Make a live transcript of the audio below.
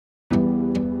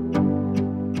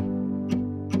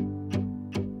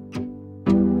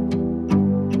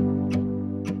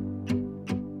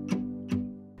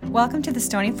Welcome to the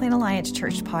Stony Plain Alliance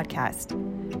Church podcast.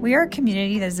 We are a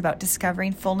community that is about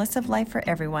discovering fullness of life for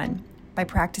everyone by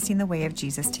practicing the way of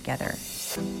Jesus together.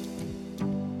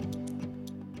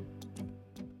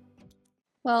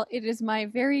 Well, it is my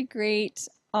very great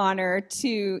honor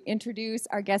to introduce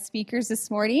our guest speakers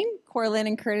this morning, Coralyn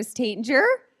and Curtis Taitinger.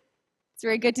 It's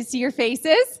very good to see your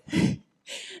faces,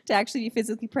 to actually be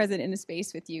physically present in a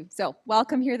space with you. So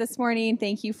welcome here this morning.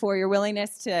 Thank you for your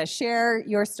willingness to share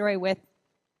your story with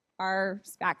our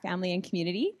SPAC family and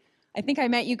community. I think I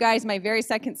met you guys my very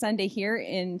second Sunday here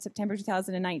in September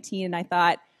 2019, and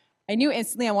I knew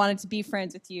instantly I wanted to be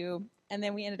friends with you. And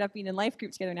then we ended up being in life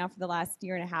group together now for the last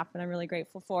year and a half, and I'm really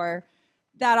grateful for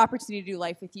that opportunity to do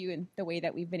life with you and the way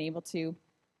that we've been able to.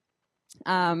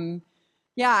 I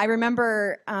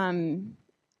remember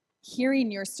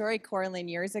hearing your story, Coralyn,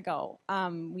 years ago.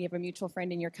 We have a mutual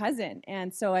friend and your cousin,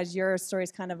 and so as your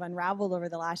story's kind of unraveled over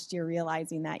the last year,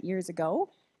 realizing that years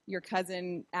ago, your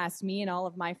cousin asked me and all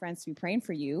of my friends to be praying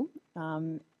for you, a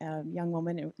young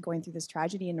woman going through this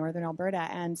tragedy in northern Alberta.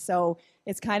 And so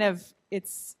it's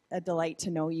a delight to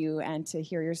know you and to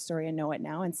hear your story and know it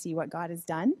now and see what God has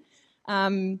done.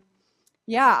 I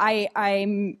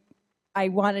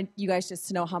wanted you guys just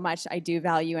to know how much I do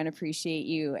value and appreciate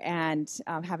you, and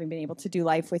having been able to do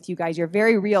life with you guys. You're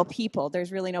very real people.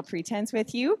 There's really no pretense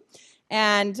with you,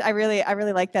 and I really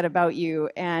like that about you.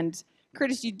 And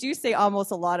Curtis, you do say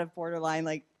almost a lot of borderline,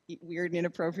 like, weird and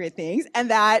inappropriate things, and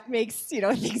that makes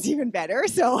things even better.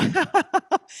 So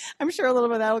I'm sure a little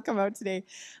bit of that will come out today.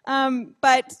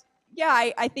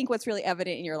 I think what's really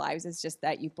evident in your lives is just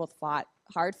that you've both fought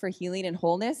hard for healing and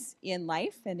wholeness in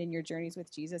life, and in your journeys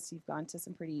with Jesus, you've gone to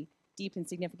some pretty deep and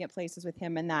significant places with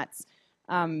him, and that's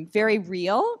very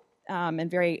real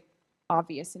and very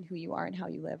obvious in who you are and how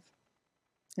you live.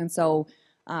 And so,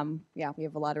 we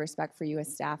have a lot of respect for you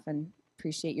as staff and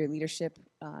appreciate your leadership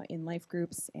in life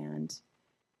groups. And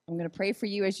I'm going to pray for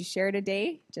you as you share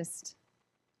today, just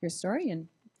your story and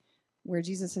where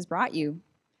Jesus has brought you.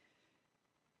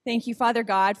 Thank you, Father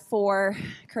God, for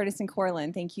Curtis and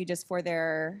Coralyn. Thank you just for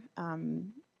their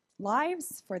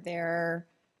lives, for their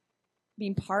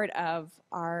being part of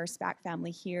our SPAC family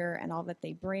here and all that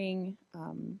they bring.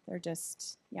 They're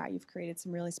just, you've created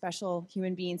some really special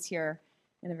human beings here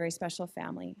and a very special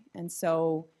family. And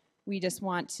so we just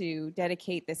want to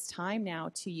dedicate this time now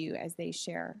to you as they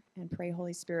share, and pray,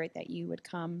 Holy Spirit, that you would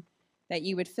come, that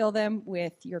you would fill them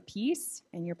with your peace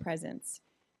and your presence,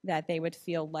 that they would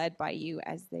feel led by you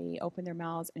as they open their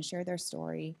mouths and share their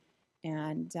story.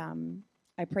 And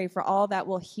I pray for all that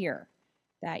will hear,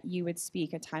 that you would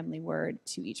speak a timely word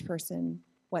to each person,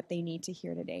 what they need to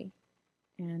hear today.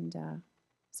 And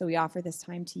so we offer this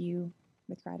time to you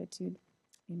with gratitude.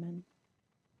 Amen.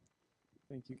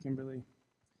 Thank you, Kimberly.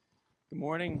 Good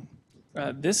morning.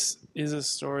 This is a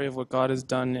story of what God has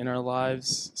done in our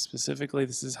lives. Specifically,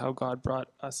 this is how God brought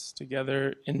us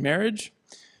together in marriage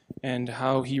and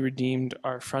how he redeemed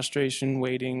our frustration,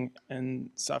 waiting, and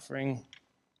suffering.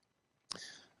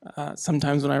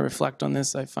 Sometimes when I reflect on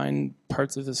this, I find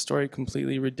parts of the story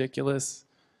completely ridiculous,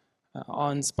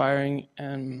 awe-inspiring,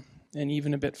 and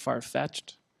even a bit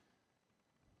far-fetched.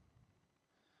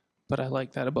 But I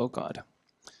like that about God.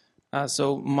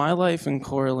 So my life and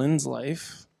Coralyn's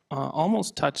life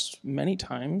almost touched many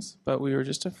times, but we were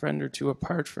just a friend or two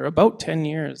apart for about 10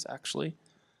 years, actually.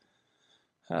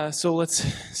 So let's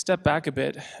step back a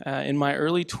bit. In my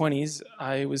early 20s,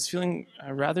 I was feeling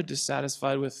rather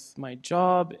dissatisfied with my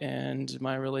job and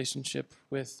my relationship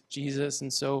with Jesus,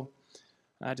 and so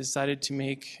I decided to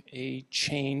make a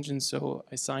change, and so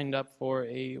I signed up for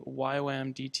a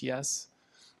YWAM DTS.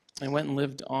 I went and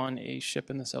lived on a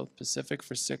ship in the South Pacific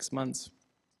for 6 months,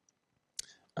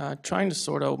 trying to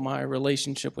sort out my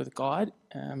relationship with God.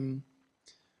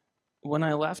 When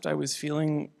I left, I was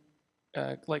feeling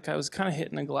like I was kind of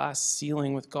hitting a glass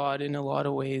ceiling with God in a lot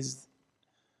of ways.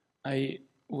 I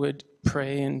would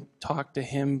pray and talk to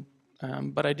him,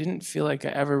 but I didn't feel like I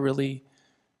ever really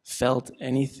felt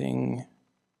anything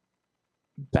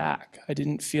back. I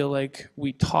didn't feel like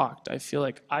we talked. I feel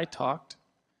like I talked,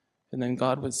 and then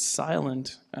God was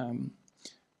silent,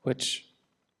 which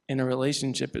in a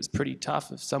relationship is pretty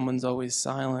tough if someone's always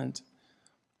silent.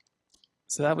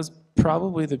 So that was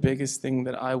probably the biggest thing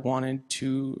that I wanted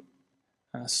to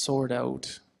sort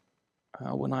out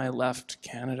when I left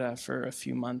Canada for a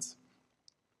few months.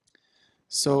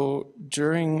 So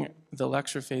during the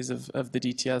lecture phase of the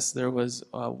DTS, there was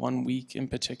 1 week in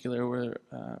particular where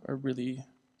a really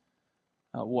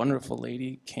wonderful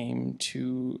lady came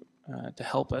to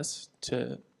help us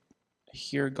to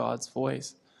hear God's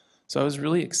voice. So I was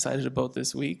really excited about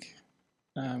this week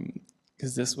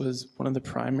because this was one of the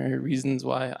primary reasons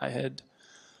why I had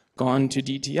gone to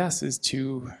DTS, is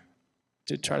to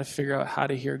try to figure out how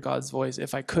to hear God's voice,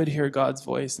 if I could hear God's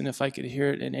voice, and if I could hear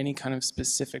it in any kind of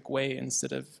specific way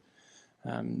instead of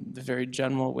the very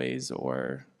general ways,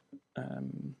 or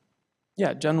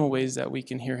general ways that we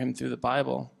can hear him through the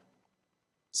Bible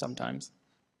sometimes.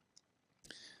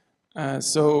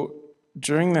 So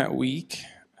during that week,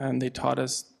 they taught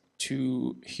us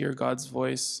to hear God's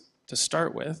voice to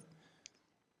start with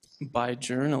by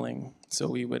journaling. So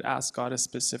we would ask God a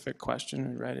specific question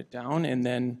and write it down, and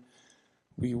then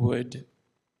we would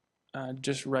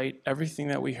just write everything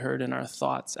that we heard in our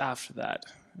thoughts after that.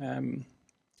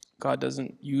 God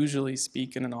doesn't usually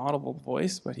speak in an audible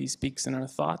voice, but he speaks in our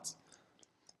thoughts.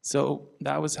 So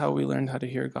that was how we learned how to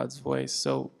hear God's voice.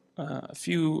 So a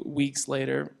few weeks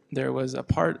later, there was a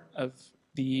part of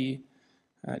the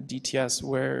DTS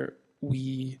where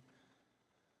we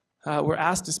were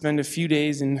asked to spend a few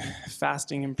days in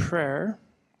fasting and prayer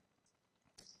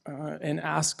and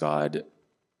ask God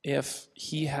if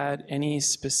he had any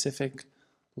specific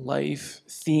life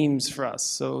themes for us.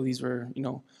 So these were,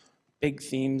 big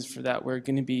themes for that were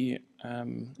going to be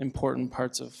important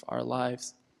parts of our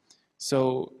lives.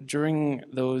 So during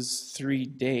those 3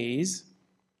 days,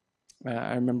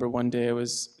 I remember one day I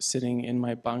was sitting in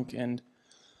my bunk, and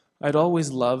I'd always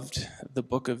loved the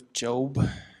book of Job,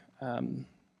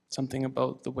 something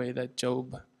about the way that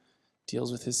Job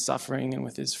deals with his suffering and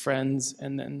with his friends,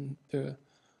 and then the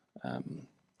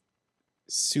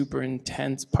super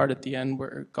intense part at the end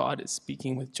where God is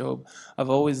speaking with Job. I've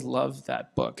always loved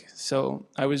that book. So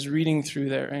I was reading through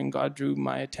there, and God drew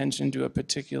my attention to a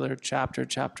particular chapter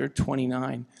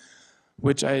 29,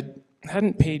 which I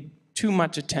hadn't paid too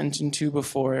much attention to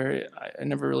before. I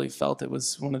never really felt it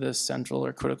was one of the central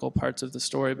or critical parts of the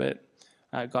story, but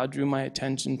God drew my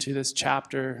attention to this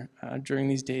chapter during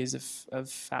these days of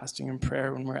fasting and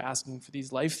prayer when we're asking for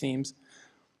these life themes.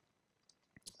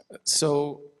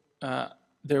 So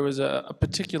there was a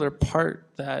particular part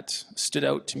that stood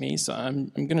out to me, so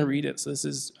I'm going to read it. So this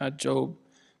is Job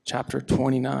chapter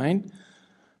 29,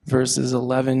 verses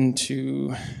 11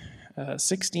 to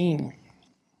 16.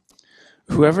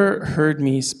 Whoever heard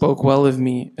me spoke well of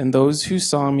me, and those who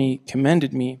saw me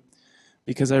commended me,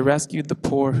 because I rescued the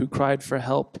poor who cried for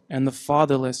help, and the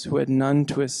fatherless who had none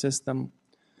to assist them.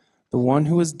 The one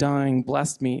who was dying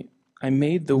blessed me. I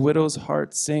made the widow's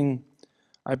heart sing.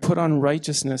 I put on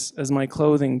righteousness as my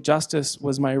clothing. Justice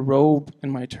was my robe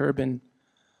and my turban.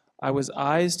 I was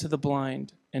eyes to the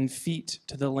blind and feet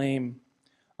to the lame.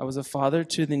 I was a father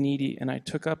to the needy, and I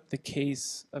took up the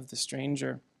case of the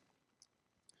stranger.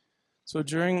 So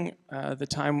during the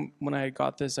time when I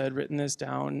got this, I had written this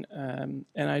down, and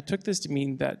I took this to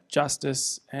mean that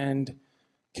justice and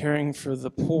caring for the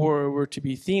poor were to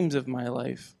be themes of my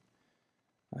life,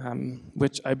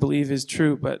 which I believe is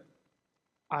true, but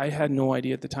I had no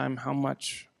idea at the time how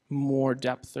much more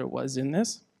depth there was in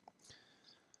this.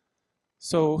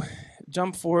 So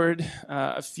jump forward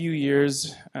a few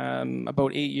years,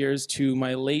 about 8 years, to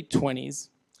my late 20s.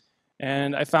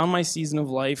 And I found my season of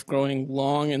life growing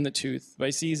long in the tooth. By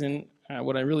season,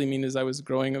 what I really mean is I was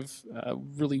growing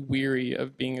really weary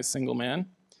of being a single man.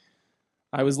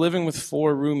 I was living with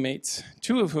 4 roommates,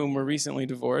 2 of whom were recently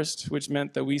divorced, which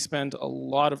meant that we spent a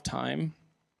lot of time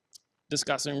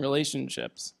discussing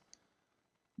relationships.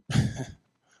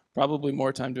 Probably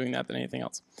more time doing that than anything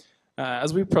else.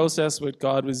 As we processed what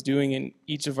God was doing in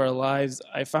each of our lives,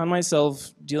 I found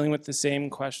myself dealing with the same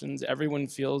questions everyone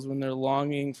feels when they're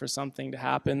longing for something to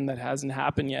happen that hasn't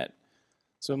happened yet.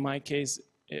 So in my case,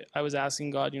 I was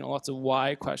asking God, lots of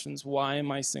why questions. Why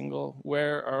am I single?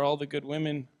 Where are all the good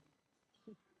women?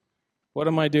 What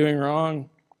am I doing wrong?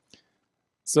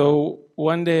 So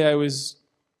one day I was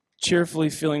cheerfully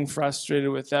feeling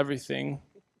frustrated with everything,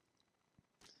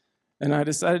 and I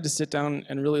decided to sit down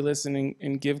and really listen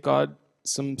and give God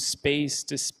some space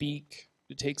to speak,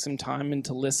 to take some time and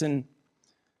to listen.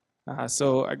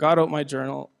 So I got out my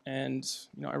journal and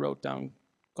I wrote down,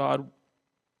 God,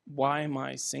 why am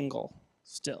I single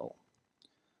still?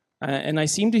 And I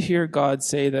seemed to hear God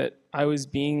say that I was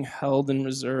being held in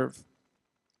reserve.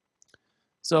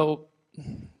 So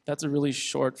that's a really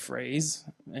short phrase,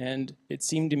 and it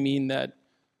seemed to mean that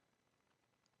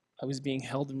I was being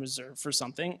held in reserve for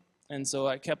something. And so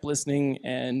I kept listening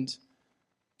and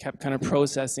kept kind of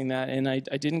processing that, and I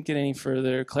didn't get any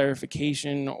further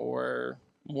clarification or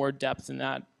more depth in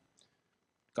that.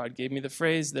 God gave me the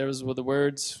phrase, those were the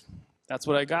words, that's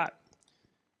what I got.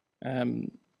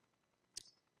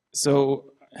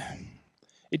 So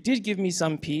it did give me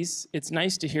some peace. It's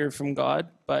nice to hear from God,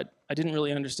 but I didn't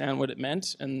really understand what it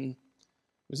meant, and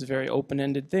it was a very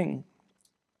open-ended thing.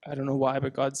 I don't know why,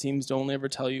 but God seems to only ever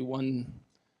tell you one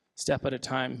step at a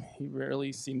time. He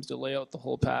rarely seems to lay out the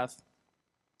whole path.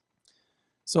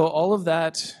 So all of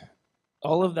that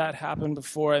happened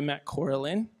before I met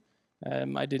Coralyn.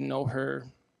 I didn't know her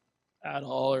at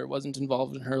all, or wasn't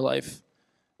involved in her life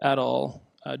at all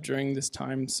during this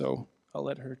time. So I'll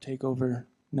let her take over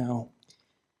now.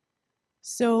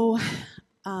 So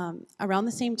around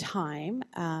the same time,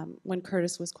 when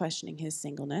Curtis was questioning his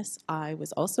singleness, I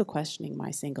was also questioning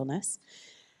my singleness.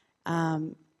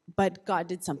 But God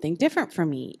did something different for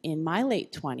me. In my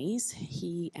late 20s,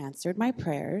 he answered my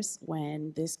prayers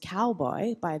when this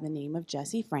cowboy by the name of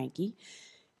Jesse Frankie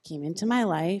came into my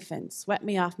life and swept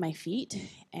me off my feet.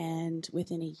 And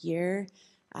within a year,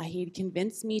 he'd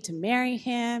convinced me to marry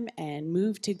him and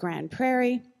move to Grand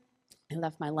Prairie. I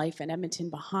left my life in Edmonton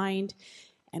behind,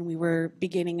 and we were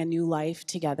beginning a new life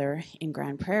together in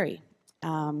Grand Prairie.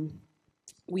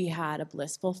 We had a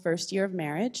blissful first year of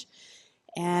marriage.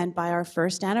 And by our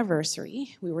first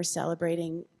anniversary, we were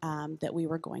celebrating that we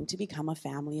were going to become a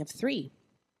family of 3.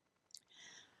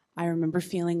 I remember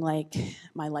feeling like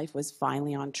my life was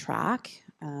finally on track,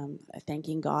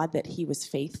 thanking God that he was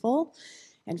faithful,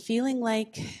 and feeling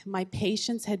like my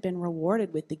patience had been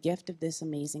rewarded with the gift of this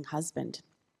amazing husband.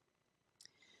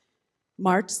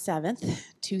 March 7th,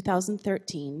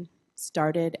 2013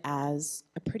 started as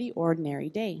a pretty ordinary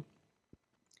day.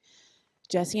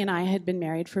 Jesse and I had been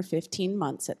married for 15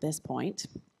 months at this point.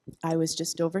 I was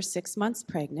just over 6 months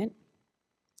pregnant,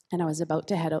 and I was about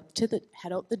to head out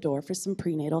the door for some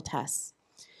prenatal tests.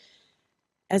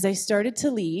 As I started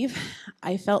to leave,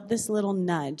 I felt this little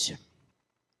nudge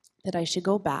that I should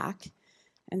go back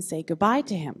and say goodbye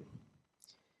to him.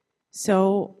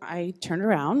 So I turned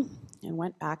around and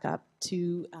went back up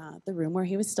to the room where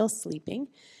he was still sleeping.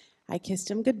 I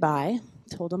kissed him goodbye,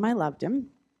 told him I loved him,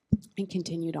 and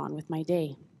continued on with my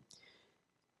day.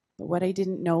 But what I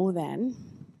didn't know then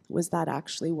was that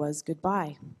actually was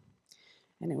goodbye.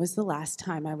 And it was the last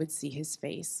time I would see his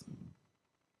face.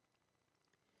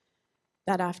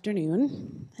 That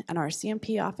afternoon, an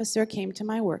RCMP officer came to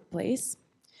my workplace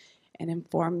and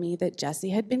informed me that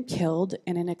Jesse had been killed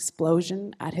in an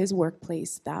explosion at his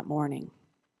workplace that morning.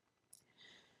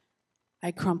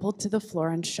 I crumpled to the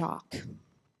floor in shock.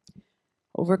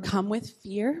 Overcome with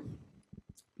fear,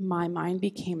 my mind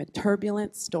became a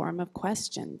turbulent storm of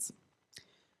questions.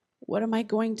 What am I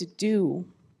going to do?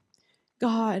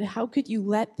 God, how could you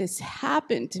let this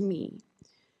happen to me?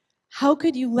 How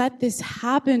could you let this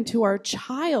happen to our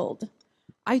child?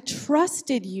 I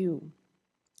trusted you.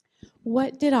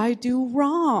 What did I do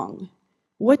wrong?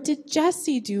 What did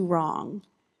Jesse do wrong?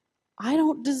 I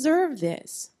don't deserve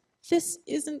this. This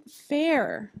isn't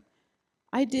fair.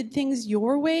 I did things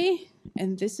your way,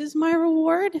 and this is my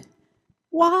reward?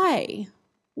 Why?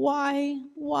 Why?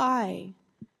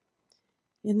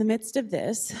 In the midst of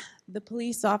this, the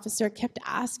police officer kept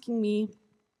asking me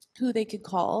who they could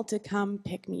call to come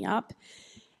pick me up,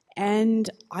 and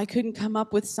I couldn't come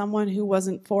up with someone who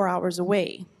wasn't 4 hours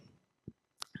away.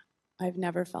 I've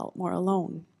never felt more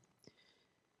alone.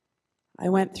 I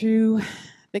went through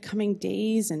the coming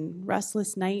days and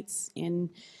restless nights in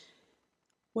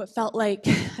what felt like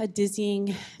a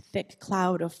dizzying, thick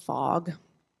cloud of fog,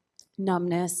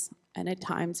 numbness, and at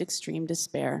times extreme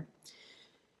despair.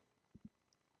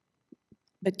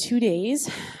 But 2 days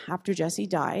after Jesse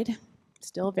died,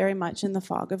 still very much in the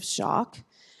fog of shock,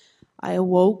 I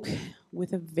awoke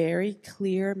with a very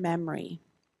clear memory.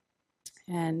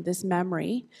 And this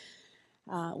memory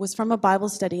was from a Bible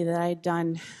study that I had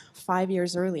done 5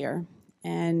 years earlier.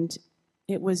 And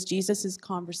it was Jesus'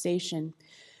 conversation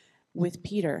with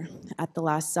Peter at the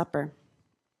Last Supper.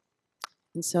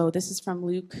 And so this is from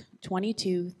Luke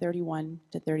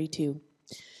 22:31-32.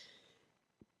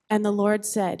 And the Lord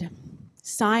said,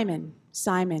 Simon,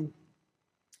 Simon,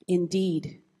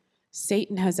 indeed,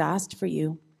 Satan has asked for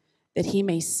you that he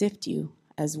may sift you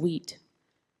as wheat.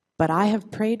 But I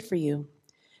have prayed for you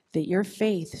that your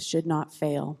faith should not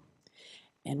fail.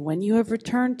 And when you have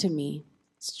returned to me,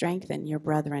 strengthen your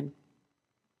brethren.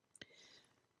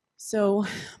 So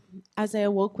as I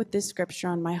awoke with this scripture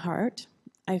on my heart,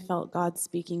 I felt God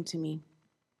speaking to me.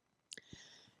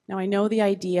 Now I know the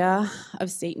idea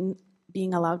of Satan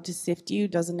being allowed to sift you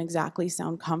doesn't exactly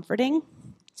sound comforting.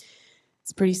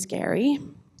 It's pretty scary.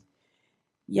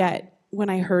 Yet when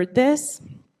I heard this,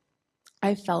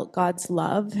 I felt God's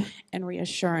love and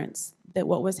reassurance that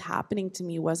what was happening to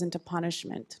me wasn't a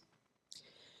punishment.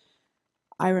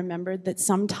 I remembered that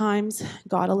sometimes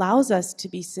God allows us to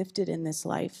be sifted in this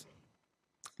life,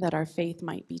 that our faith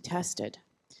might be tested.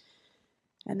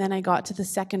 And then I got to the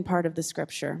second part of the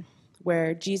scripture,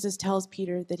 where Jesus tells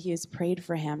Peter that he has prayed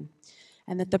for him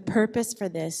and that the purpose for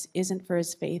this isn't for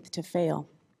his faith to fail.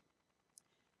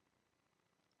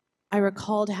 I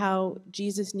recalled how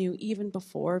Jesus knew even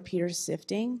before Peter's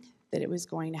sifting that it was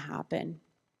going to happen.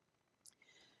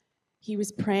 He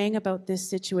was praying about this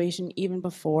situation even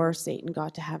before Satan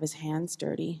got to have his hands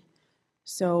dirty.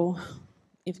 So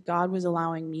if God was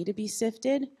allowing me to be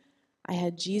sifted, I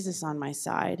had Jesus on my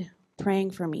side,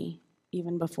 praying for me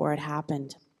even before it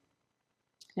happened.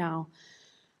 Now,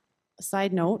 a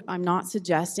side note, I'm not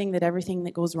suggesting that everything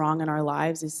that goes wrong in our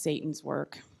lives is Satan's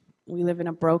work. We live in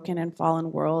a broken and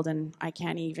fallen world, and I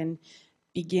can't even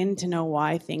begin to know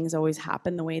why things always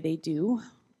happen the way they do.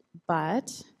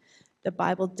 But the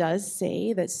Bible does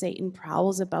say that Satan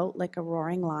prowls about like a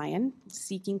roaring lion,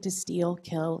 seeking to steal,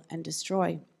 kill, and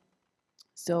destroy.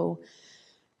 So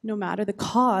no matter the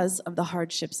cause of the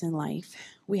hardships in life,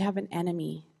 we have an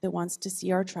enemy that wants to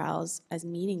see our trials as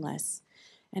meaningless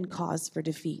and cause for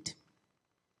defeat.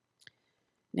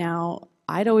 Now,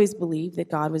 I'd always believed that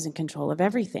God was in control of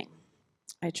everything.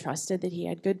 I trusted that he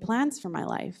had good plans for my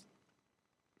life.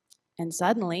 And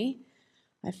suddenly,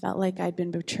 I felt like I'd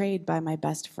been betrayed by my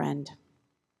best friend.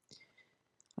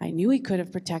 I knew he could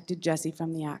have protected Jesse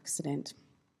from the accident.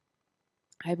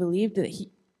 I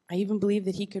even believed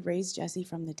that he could raise Jesse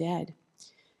from the dead.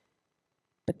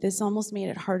 But this almost made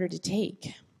it harder to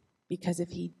take, because if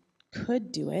he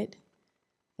could do it,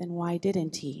 then why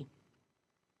didn't he?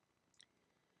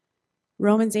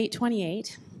 Romans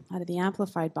 8:28 out of the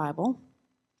Amplified Bible,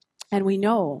 and we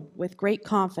know with great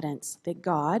confidence that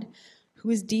God,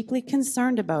 who is deeply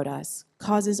concerned about us,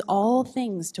 causes all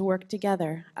things to work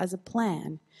together as a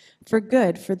plan for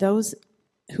good for those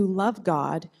who love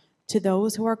God, to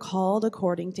those who are called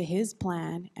according to his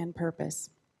plan and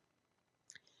purpose.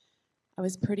 I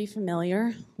was pretty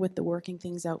familiar with the working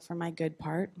things out for my good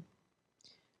part.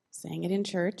 Sang it in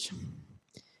church.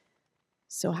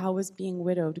 So how was being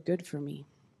widowed good for me?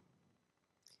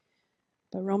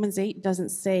 But Romans 8 doesn't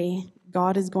say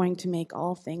God is going to make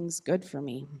all things good for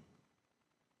me.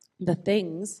 The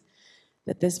things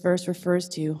that this verse refers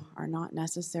to are not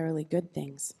necessarily good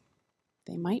things.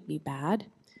 They might be bad,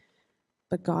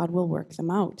 but God will work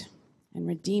them out and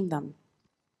redeem them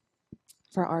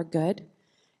for our good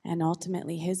and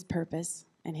ultimately his purpose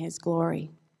and his glory.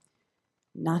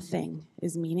 Nothing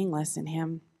is meaningless in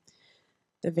him.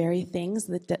 The very things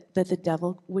that the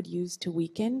devil would use to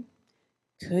weaken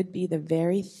could be the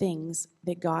very things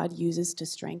that God uses to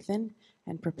strengthen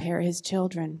and prepare his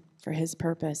children for his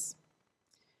purpose.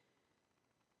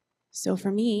 So for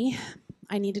me,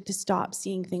 I needed to stop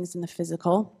seeing things in the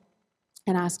physical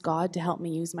and ask God to help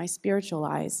me use my spiritual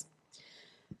eyes.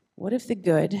 What if the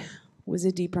good was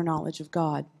a deeper knowledge of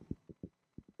God?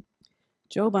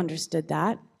 Job understood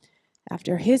that.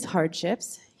 After his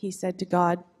hardships, he said to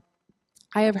God,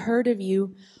 I have heard of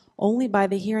you only by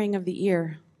the hearing of the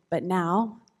ear, but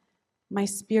now my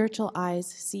spiritual eyes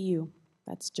see you.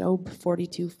 That's Job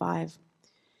 42:5.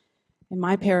 And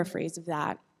my paraphrase of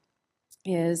that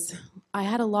is, I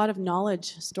had a lot of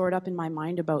knowledge stored up in my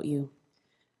mind about you,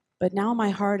 but now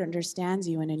my heart understands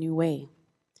you in a new way,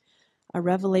 a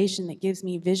revelation that gives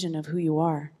me vision of who you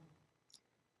are.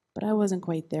 But I wasn't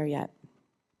quite there yet.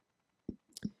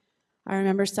 I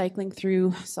remember cycling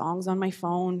through songs on my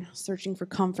phone, searching for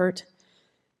comfort,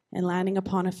 and landing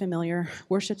upon a familiar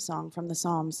worship song from the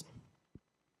Psalms.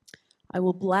 I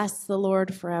will bless the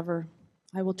Lord forever.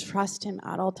 I will trust him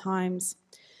at all times.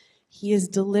 He has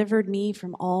delivered me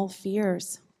from all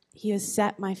fears. He has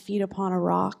set my feet upon a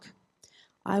rock.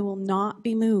 I will not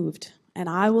be moved, and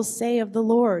I will say of the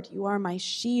Lord, you are my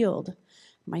shield,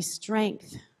 my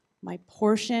strength, my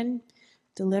portion,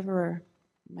 deliverer,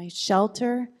 my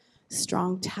shelter,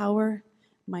 strong tower,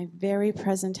 my very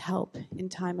present help in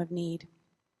time of need.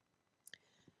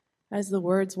 As the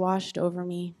words washed over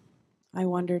me, I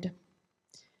wondered,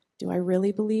 do I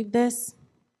really believe this?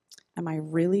 Am I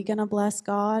really going to bless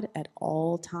God at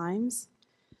all times?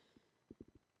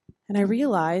 And I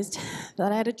realized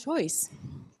that I had a choice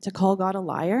to call God a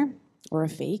liar or a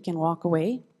fake and walk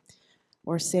away,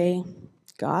 or say,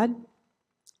 God,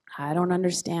 I don't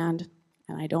understand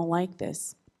and I don't like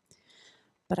this,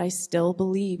 but I still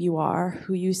believe you are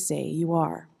who you say you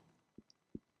are.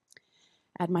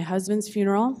 At my husband's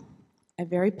funeral, I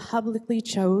very publicly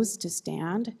chose to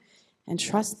stand and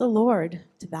trust the Lord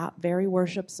to that very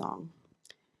worship song.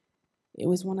 It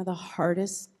was one of the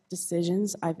hardest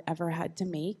decisions I've ever had to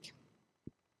make.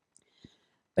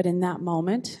 But in that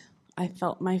moment, I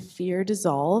felt my fear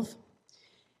dissolve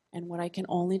and what I can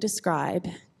only describe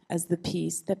as the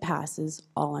peace that passes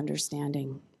all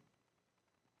understanding.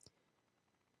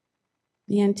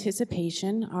 The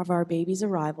anticipation of our baby's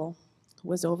arrival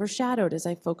was overshadowed as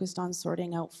I focused on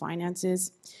sorting out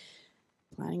finances,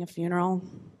 planning a funeral,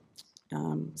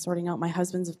 sorting out my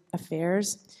husband's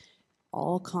affairs,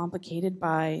 all complicated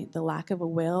by the lack of a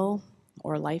will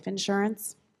or life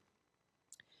insurance.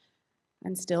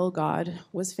 And still, God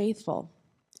was faithful.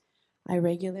 I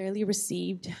regularly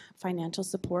received financial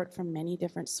support from many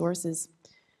different sources.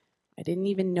 I didn't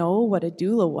even know what a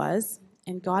doula was,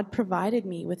 and God provided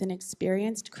me with an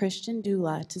experienced Christian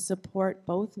doula to support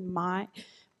both me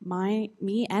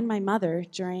and my mother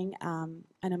during an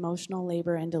emotional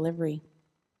labor and delivery.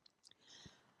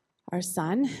 Our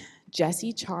son,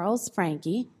 Jesse Charles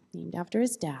Frankie, named after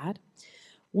his dad,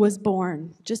 was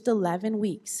born just 11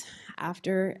 weeks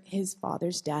after his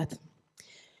father's death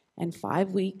and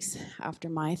 5 weeks after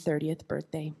my 30th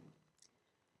birthday.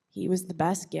 He was the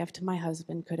best gift my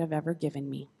husband could have ever given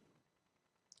me.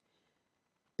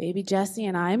 Baby Jesse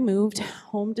and I moved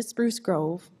home to Spruce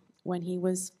Grove when he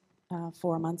was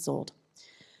 4 months old.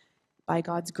 By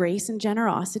God's grace and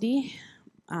generosity,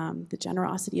 the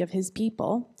generosity of his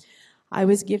people, I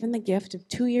was given the gift of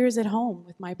 2 years at home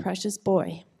with my precious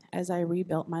boy as I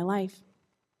rebuilt my life.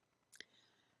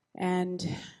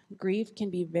 And grief can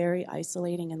be very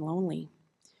isolating and lonely.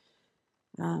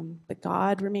 But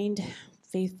God remained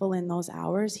faithful in those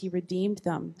hours. He redeemed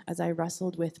them as I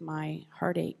wrestled with my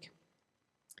heartache.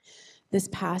 This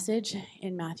passage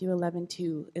in Matthew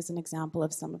 11:2 is an example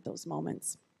of some of those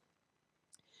moments.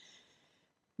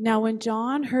 Now, when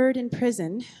John heard in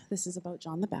prison, this is about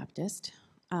John the Baptist,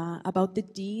 about the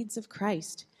deeds of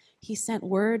Christ, he sent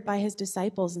word by his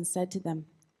disciples and said to them,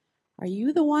 "Are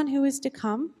you the one who is to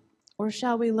come, or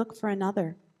shall we look for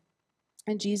another?"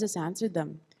 And Jesus answered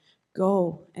them,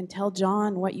 "Go and tell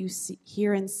John what you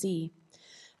hear and see.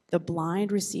 The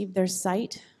blind receive their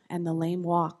sight, and the lame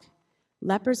walk.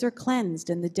 Lepers are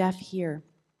cleansed, and the deaf hear.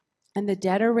 And the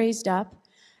dead are raised up,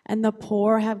 and the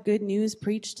poor have good news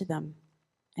preached to them.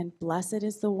 And blessed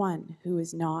is the one who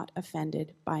is not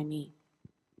offended by me."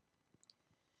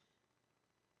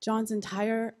 John's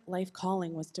entire life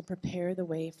calling was to prepare the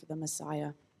way for the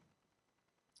Messiah.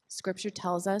 Scripture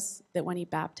tells us that when he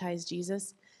baptized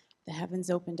Jesus, the heavens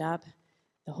opened up,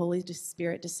 the Holy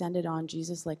Spirit descended on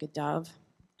Jesus like a dove,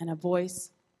 and a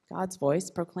voice, God's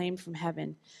voice, proclaimed from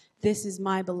heaven, "This is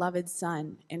my beloved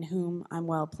Son, in whom I'm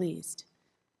well pleased."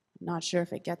 I'm not sure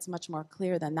if it gets much more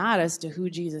clear than that as to who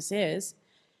Jesus is.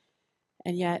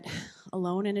 And yet,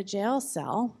 alone in a jail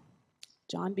cell,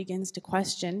 John begins to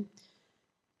question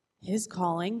his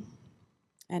calling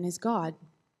and his God.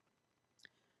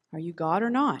 Are you God or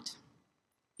not?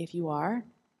 If you are,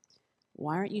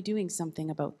 why aren't you doing something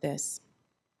about this?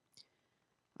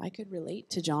 I could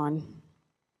relate to John.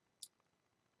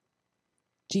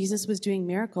 Jesus was doing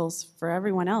miracles for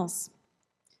everyone else.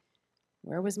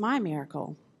 Where was my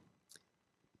miracle?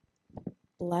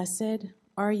 Blessed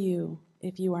are you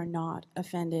if you are not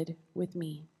offended with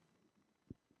me.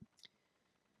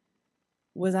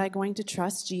 Was I going to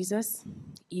trust Jesus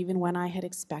even when I had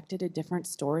expected a different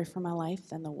story for my life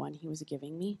than the one he was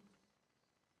giving me?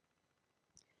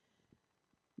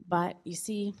 But you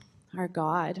see, our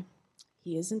God,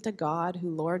 he isn't a God who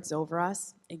lords over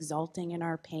us, exulting in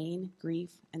our pain,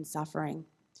 grief, and suffering.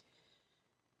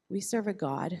 We serve a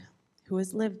God who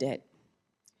has lived it.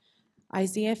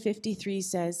 Isaiah 53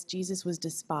 says Jesus was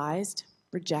despised,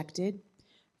 rejected,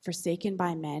 forsaken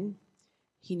by men.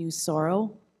 He knew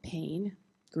sorrow, pain,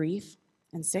 grief,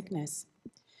 and sickness.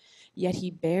 Yet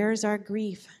he bears our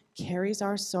grief, carries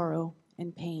our sorrow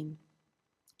and pain.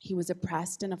 He was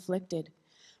oppressed and afflicted,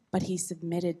 but he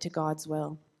submitted to God's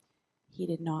will. He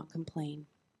did not complain.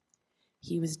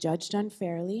 He was judged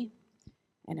unfairly,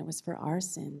 and it was for our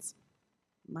sins,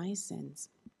 my sins.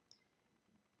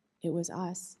 It was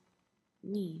us,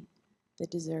 me,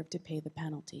 that deserved to pay the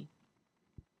penalty.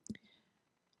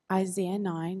 Isaiah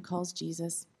 9 calls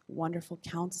Jesus Wonderful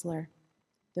Counselor,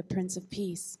 the Prince of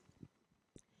Peace.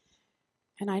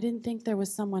 And I didn't think there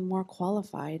was someone more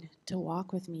qualified to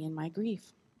walk with me in my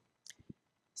grief.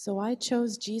 So I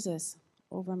chose Jesus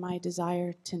over my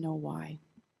desire to know why.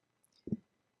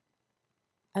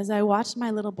 As I watched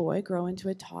my little boy grow into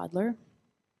a toddler,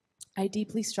 I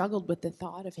deeply struggled with the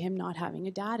thought of him not having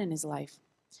a dad in his life.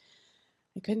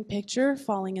 I couldn't picture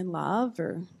falling in love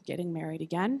or getting married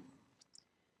again.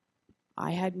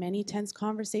 I had many tense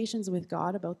conversations with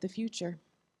God about the future.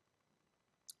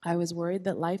 I was worried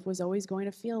that life was always going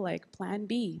to feel like Plan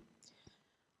B.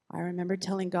 I remember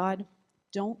telling God,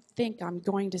 "Don't think I'm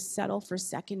going to settle for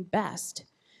second best.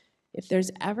 If there's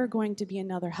ever going to be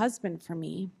another husband for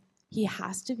me, he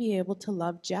has to be able to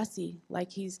love Jesse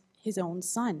like he's his own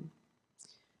son."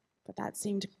 But that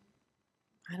seemed,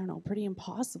 pretty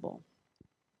impossible.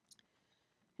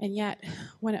 And yet,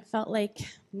 when it felt like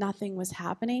nothing was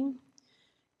happening,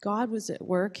 God was at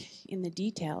work in the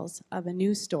details of a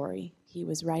new story he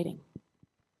was writing.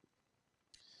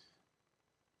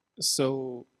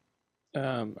 So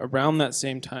around that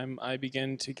same time, I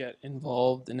began to get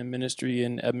involved in a ministry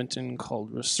in Edmonton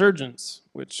called Resurgence,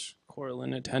 which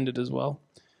Coralyn attended as well.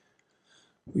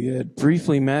 We had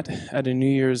briefly met at a New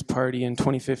Year's party in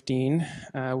 2015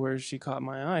 where she caught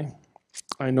my eye.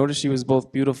 I noticed she was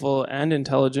both beautiful and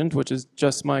intelligent, which is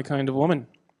just my kind of woman.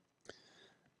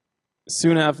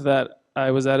 Soon after that,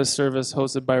 I was at a service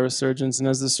hosted by Resurgence, and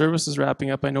as the service was wrapping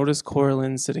up, I noticed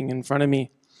Coralyn sitting in front of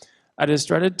me. I just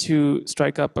started to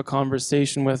strike up a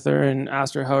conversation with her and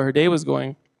asked her how her day was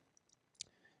going.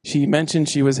 She mentioned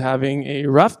she was having a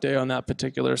rough day on that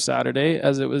particular Saturday,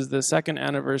 as it was the second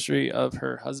anniversary of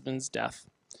her husband's death.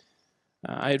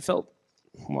 I had felt,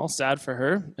 sad for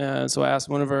her, so I asked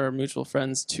one of our mutual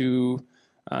friends to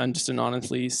just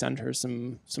anonymously send her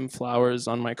some flowers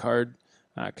on my card,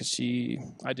 because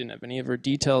I didn't have any of her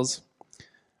details.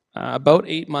 About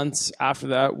 8 months after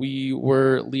that, we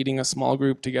were leading a small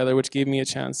group together, which gave me a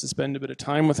chance to spend a bit of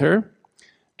time with her.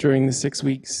 During the 6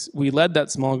 weeks we led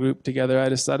that small group together, I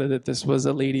decided that this was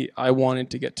a lady I wanted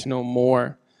to get to know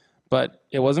more, but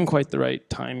it wasn't quite the right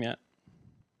time yet.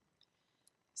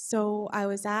 So I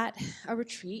was at a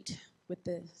retreat with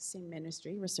the same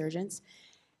ministry, Resurgence,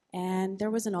 and there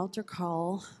was an altar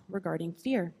call regarding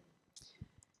fear.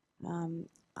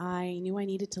 I knew I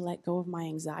needed to let go of my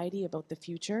anxiety about the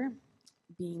future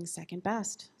being second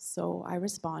best. So I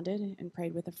responded and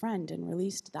prayed with a friend and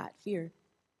released that fear.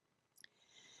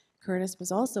 Curtis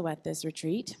was also at this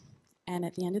retreat, and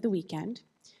at the end of the weekend,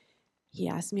 he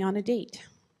asked me on a date.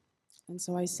 And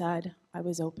so I said I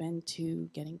was open to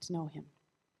getting to know him.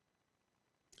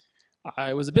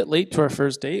 I was a bit late to our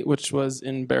first date, which was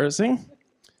embarrassing.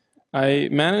 I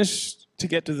managed to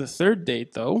get to the third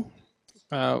date, though,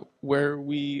 where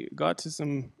we got to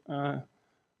some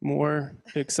more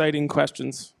exciting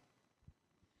questions.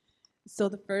 So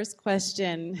the first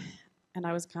question, and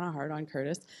I was kind of hard on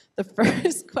Curtis, the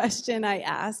first question I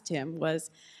asked him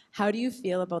was, how do you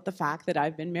feel about the fact that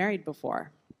I've been married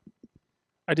before?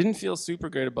 I didn't feel super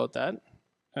great about that.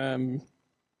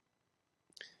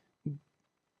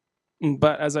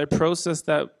 But as I processed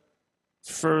that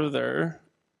further,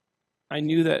 I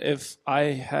knew that if I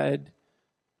had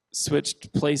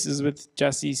switched places with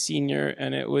Jesse Sr.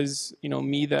 and it was,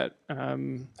 me that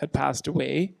had passed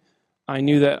away, I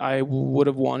knew that I would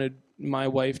have wanted my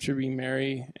wife to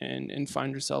remarry and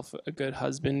find herself a good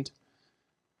husband.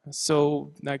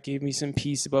 So that gave me some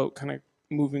peace about kind of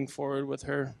moving forward with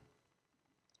her.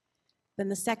 Then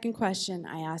the second question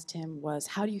I asked him was,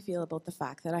 how do you feel about the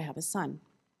fact that I have a son?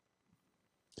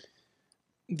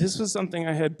 This was something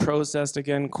I had processed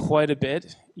again quite a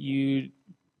bit. You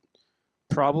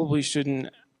probably shouldn't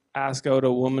ask out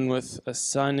a woman with a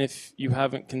son if you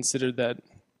haven't considered that,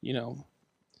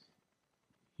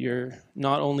 you're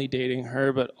not only dating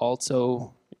her, but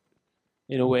also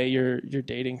in a way you're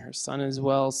dating her son as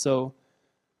well. So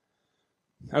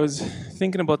I was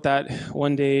thinking about that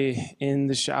one day in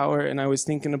the shower, and I was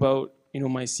thinking about,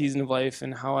 my season of life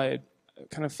and how I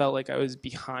kind of felt like I was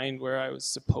behind where I was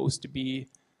supposed to be.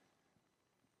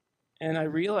 And I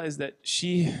realized that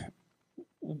she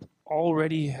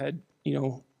already had,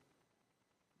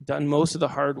 done most of the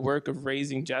hard work of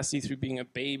raising Jesse through being a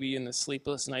baby and the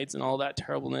sleepless nights and all that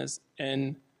terribleness.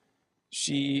 And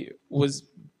she was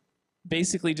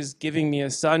basically just giving me a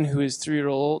son who is 3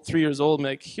 years old. I'm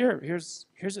like, here's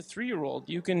a 3-year-old.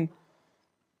 You can,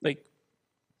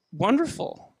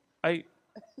 wonderful. I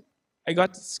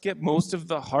got to skip most of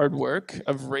the hard work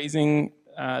of raising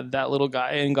that little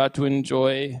guy and got to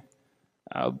enjoy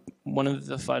one of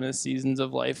the funnest seasons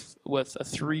of life with a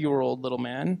 3-year-old little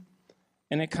man.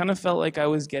 And it kind of felt like I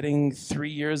was getting 3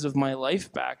 years of my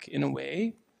life back in a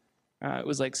way. It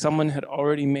was like someone had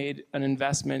already made an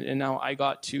investment, and now I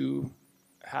got to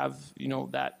have,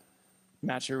 that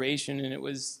maturation, and it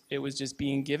was just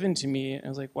being given to me. And I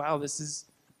was like, wow, this is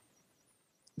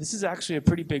actually a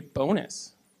pretty big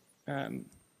bonus.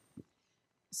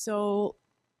 So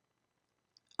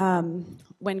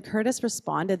when Curtis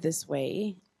responded this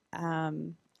way,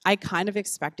 I kind of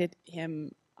expected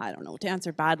him, to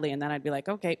answer badly, and then I'd be like,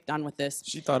 okay, done with this.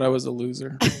 She thought I was a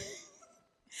loser.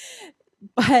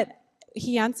 But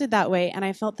he answered that way, and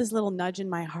I felt this little nudge in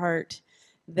my heart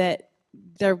that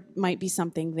there might be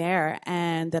something there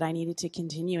and that I needed to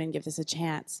continue and give this a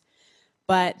chance.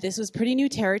 But this was pretty new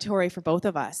territory for both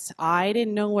of us. I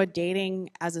didn't know what dating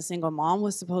as a single mom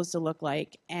was supposed to look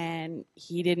like, and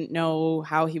he didn't know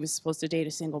how he was supposed to date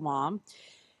a single mom.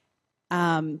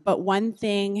 But one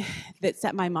thing that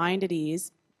set my mind at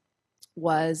ease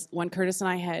was when Curtis and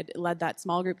I had led that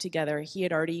small group together, he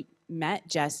had already met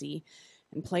Jesse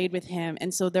and played with him.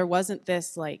 And so there wasn't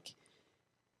this like,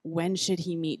 when should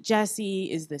he meet Jesse?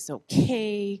 Is this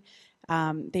okay?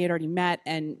 They had already met,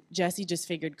 and Jesse just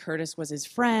figured Curtis was his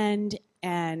friend.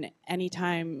 And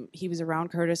anytime he was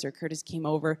around Curtis or Curtis came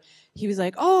over, he was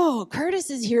like, oh, Curtis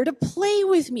is here to play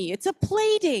with me. It's a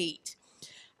play date.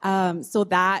 So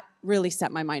that really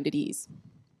set my mind at ease.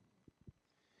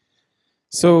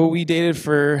 So we dated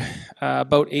for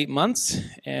about 8 months,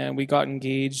 and we got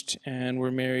engaged and were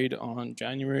married on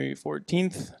January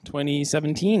 14th,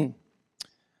 2017,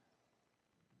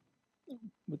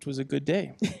 which was a good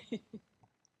day.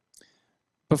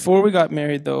 Before we got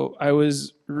married, though, I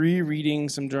was rereading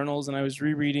some journals, and I was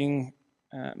rereading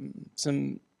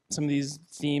some of these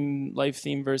life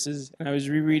theme verses, and I was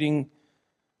rereading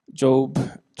Job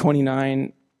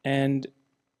 29, and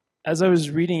as I was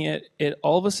reading it, it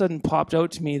all of a sudden popped out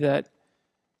to me that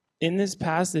in this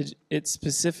passage, it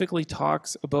specifically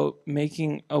talks about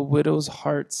making a widow's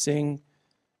heart sing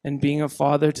and being a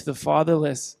father to the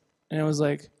fatherless. And it was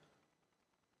like,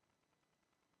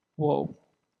 whoa.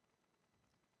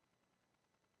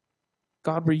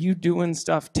 God, were you doing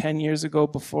stuff 10 years ago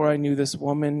before I knew this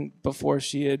woman, before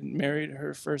she had married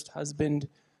her first husband,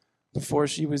 before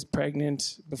she was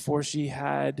pregnant, before she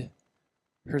had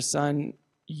her son?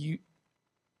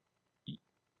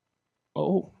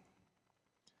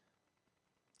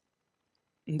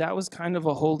 And that was kind of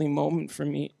a holy moment for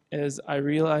me as I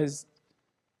realized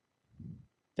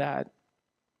that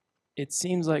it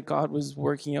seems like God was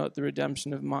working out the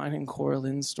redemption of mine and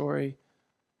Coralyn's story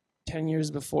 10 years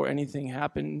before anything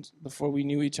happened, before we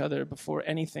knew each other, before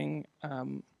anything.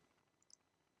 So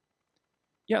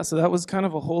that was kind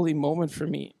of a holy moment for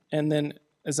me. And then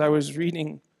as I was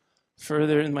reading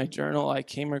further in my journal, I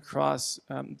came across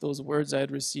those words I had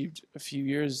received a few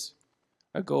years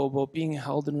ago about being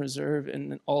held in reserve,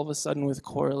 and then all of a sudden with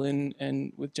Coralyn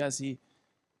and with Jesse,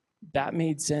 that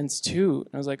made sense too.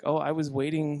 And I was like, oh, I was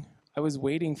waiting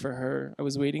for her. I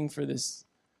was waiting for this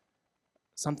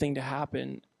something to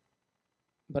happen,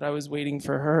 but I was waiting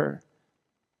for her.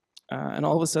 And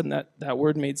all of a sudden that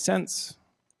word made sense.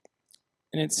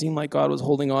 And it seemed like God was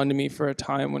holding on to me for a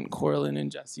time when Coralyn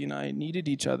and Jesse and I needed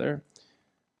each other.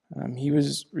 He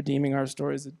was redeeming our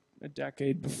stories a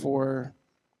decade before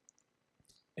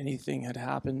anything had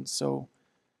happened. So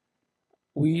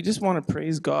we just want to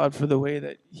praise God for the way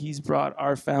that he's brought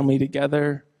our family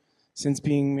together since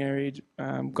being married.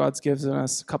 God's given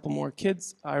us a couple more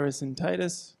kids, Iris and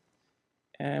Titus.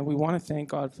 And we want to thank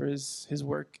God for his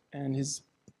work and his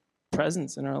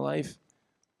presence in our life.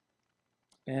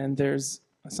 And there's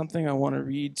something I want to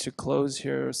read to close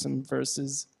here, some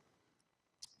verses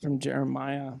from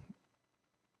Jeremiah.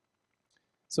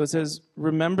 So it says,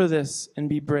 remember this and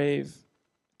be brave.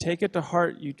 Take it to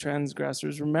heart, you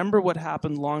transgressors. Remember what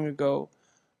happened long ago.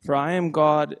 For I am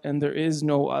God and there is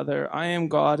no other. I am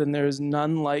God and there is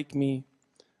none like me.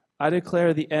 I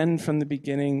declare the end from the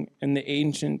beginning and the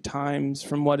ancient times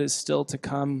from what is still to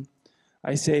come.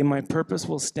 I say, my purpose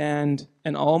will stand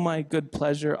and all my good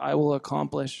pleasure I will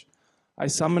accomplish. I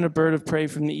summon a bird of prey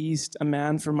from the east, a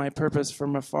man for my purpose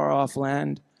from a far-off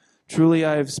land. Truly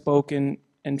I have spoken,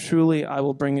 and truly I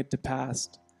will bring it to pass.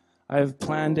 I have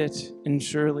planned it, and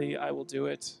surely I will do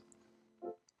it.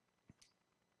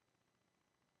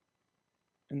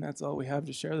 And that's all we have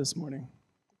to share this morning.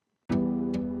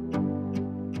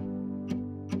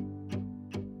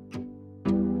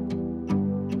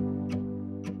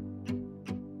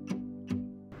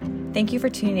 Thank you for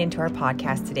tuning into our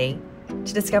podcast today.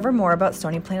 To discover more about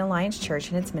Stony Plain Alliance Church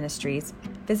and its ministries,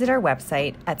 visit our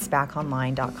website at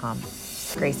spaconline.com.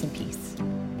 Grace and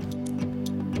peace.